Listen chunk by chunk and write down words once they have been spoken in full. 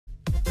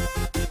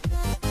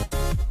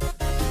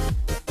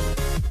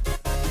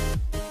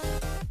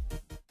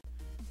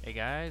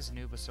guys,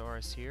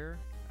 Nubosaurus here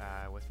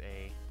with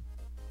a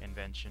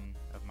invention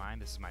of mine.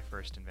 This is my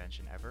first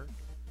invention ever,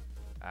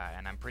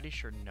 and I'm pretty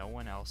sure no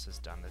one else has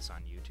done this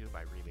on YouTube.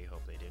 I really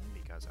hope they didn't,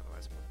 because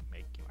otherwise I would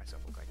make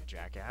myself look like a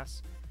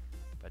jackass.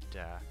 But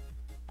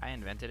I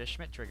invented a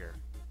Schmitt trigger,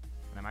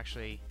 and I'm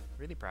actually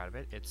really proud of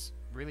it. It's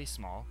really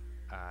small.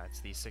 It's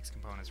these 6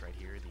 components right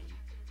here: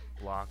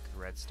 the block, the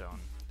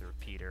redstone, the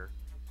repeater,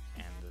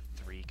 and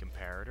the 3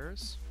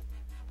 comparators.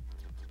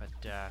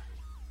 But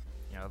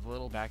you know, the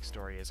little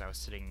backstory is I was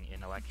sitting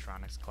in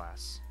electronics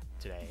class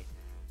today,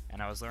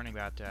 and I was learning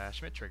about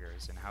Schmitt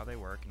triggers and how they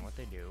work and what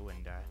they do,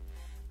 and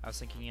I was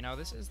thinking, you know,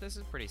 this is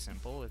pretty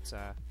simple. It's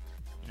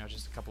you know,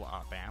 just a couple of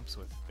op amps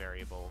with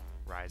variable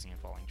rising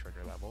and falling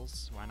trigger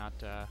levels. Why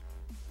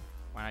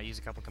not use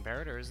a couple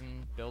comparators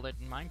and build it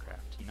in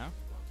Minecraft? You know,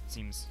 it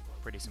seems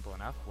pretty simple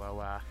enough.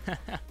 Well, a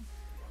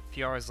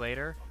few hours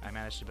later, I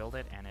managed to build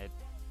it, and it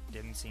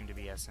didn't seem to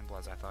be as simple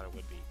as I thought it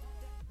would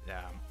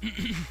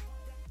be.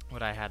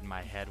 What I had in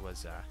my head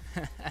was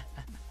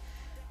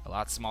a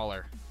lot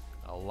smaller,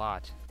 a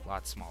lot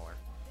smaller.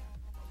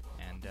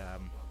 And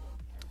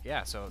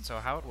yeah, so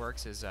how it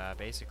works is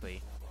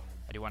basically,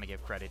 I do want to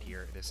give credit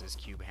here. This is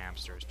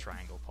CubeHamster's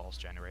triangle pulse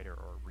generator,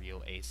 or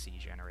real AC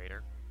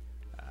generator.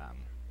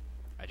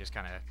 I just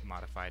kind of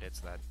modified it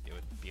so that it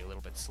would be a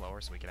little bit slower,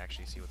 so we could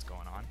actually see what's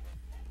going on.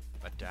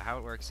 But how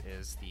it works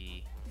is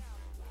the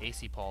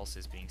AC pulse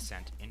is being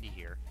sent into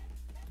here,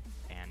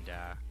 and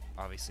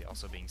obviously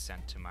also being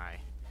sent to my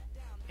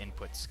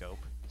input scope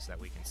so that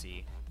we can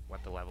see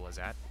what the level is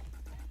at.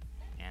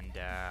 And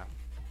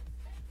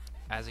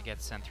as it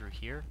gets sent through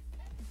here,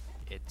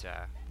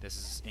 this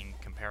is in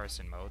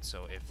comparison mode,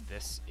 so if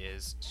this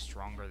is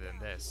stronger than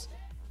this,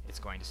 it's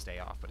going to stay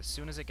off. But as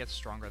soon as it gets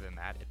stronger than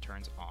that, it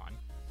turns on,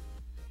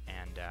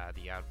 and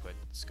the output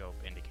scope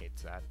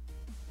indicates that,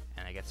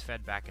 and it gets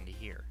fed back into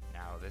here.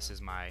 Now this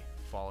is my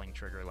falling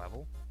trigger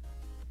level,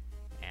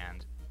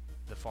 and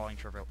the falling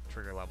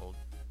trigger level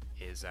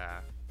is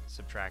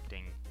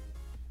subtracting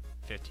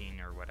 15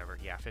 or whatever,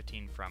 yeah,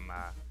 15 from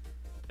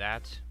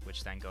that,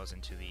 which then goes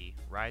into the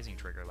rising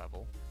trigger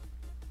level,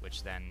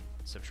 which then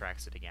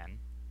subtracts it again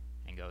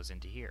and goes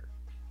into here.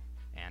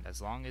 And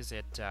as long as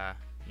it,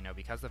 you know,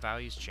 because the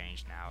value's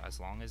changed now,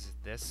 as long as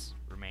this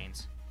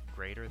remains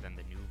greater than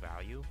the new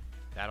value,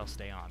 that'll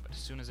stay on. But as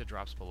soon as it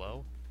drops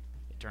below,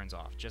 it turns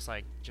off, just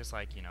like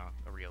you know,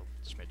 a real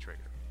Schmitt trigger.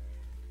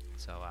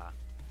 So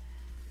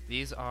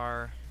these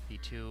are the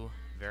 2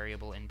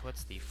 variable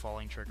inputs: the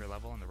falling trigger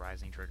level and the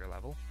rising trigger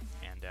level.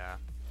 And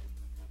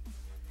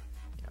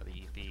you know,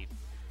 the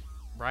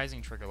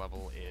rising trigger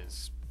level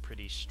is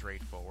pretty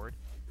straightforward.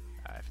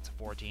 If it's a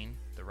 14,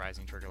 the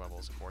rising trigger level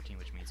is a 14,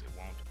 which means it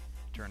won't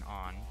turn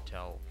on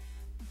till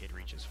it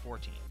reaches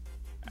 14,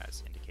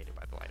 as indicated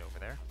by the light over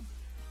there.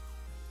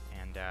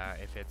 And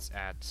if it's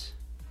at,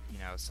 you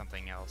know,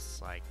 something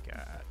else like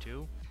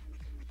 2,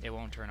 it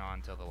won't turn on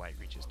until the light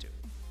reaches 2.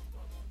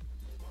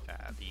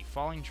 The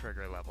falling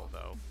trigger level,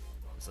 though,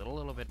 is a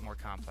little bit more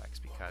complex,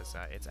 because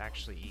it's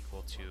actually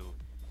equal to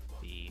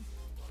the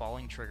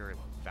falling trigger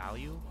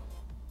value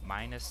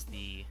minus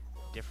the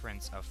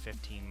difference of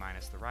 15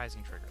 minus the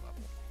rising trigger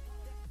level.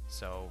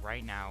 So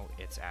right now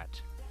it's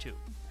at 2,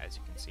 as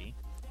you can see,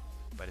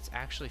 but it's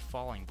actually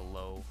falling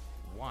below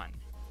 1,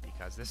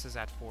 because this is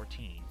at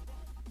 14.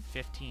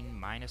 15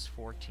 minus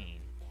 14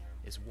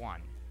 is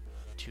 1.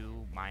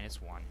 2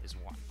 minus 1 is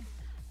 1.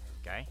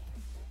 Okay?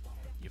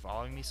 You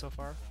following me so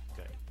far?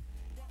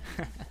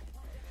 Good.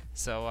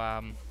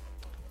 So,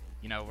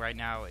 you know, right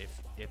now,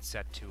 if it's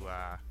set to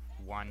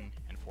 1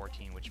 and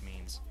 14, which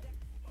means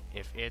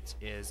if it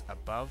is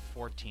above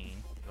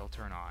 14, it'll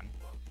turn on,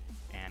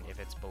 and if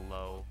it's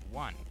below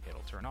 1,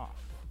 it'll turn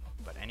off.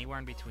 But anywhere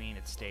in between,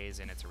 it stays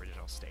in its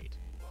original state.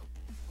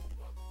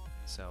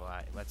 So,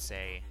 let's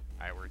say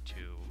I were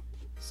to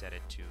set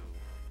it to,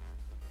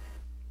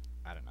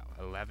 I don't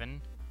know,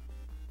 11.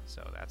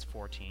 So that's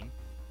 14,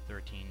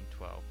 13,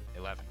 12,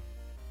 11.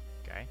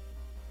 Okay?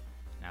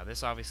 Now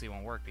this obviously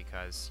won't work,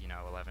 because, you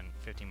know,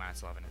 15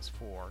 minus 11 is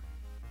 4,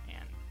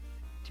 and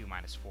 2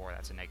 minus 4,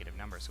 that's a negative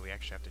number, so we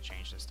actually have to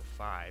change this to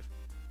 5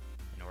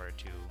 in order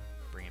to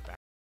bring it back.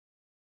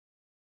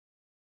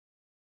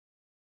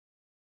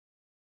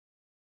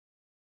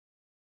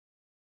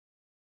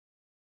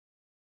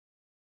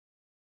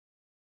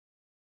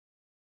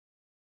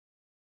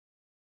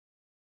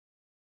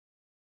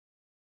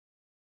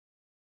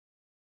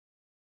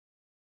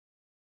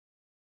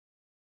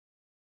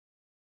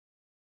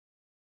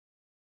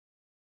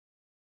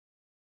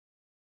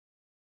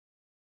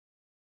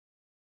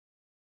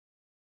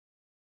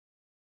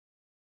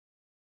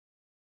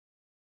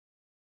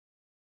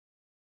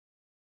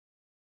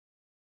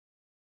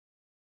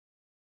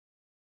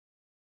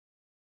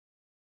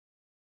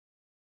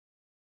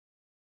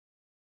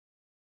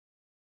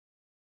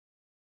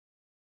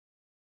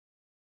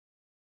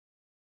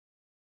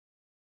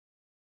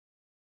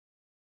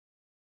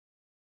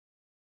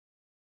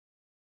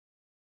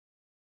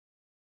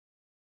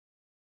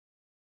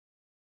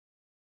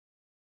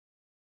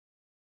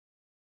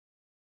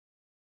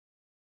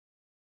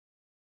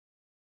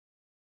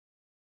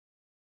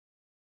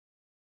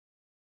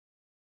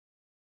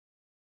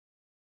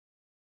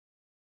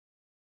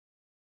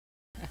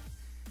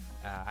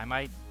 I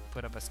might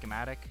put up a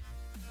schematic.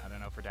 I don't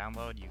know, for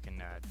download. You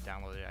can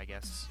download it, I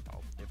guess.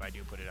 If I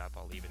do put it up,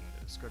 I'll leave it in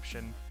the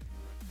description.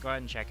 Go ahead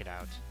and check it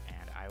out,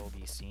 and I will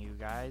be seeing you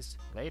guys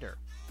later.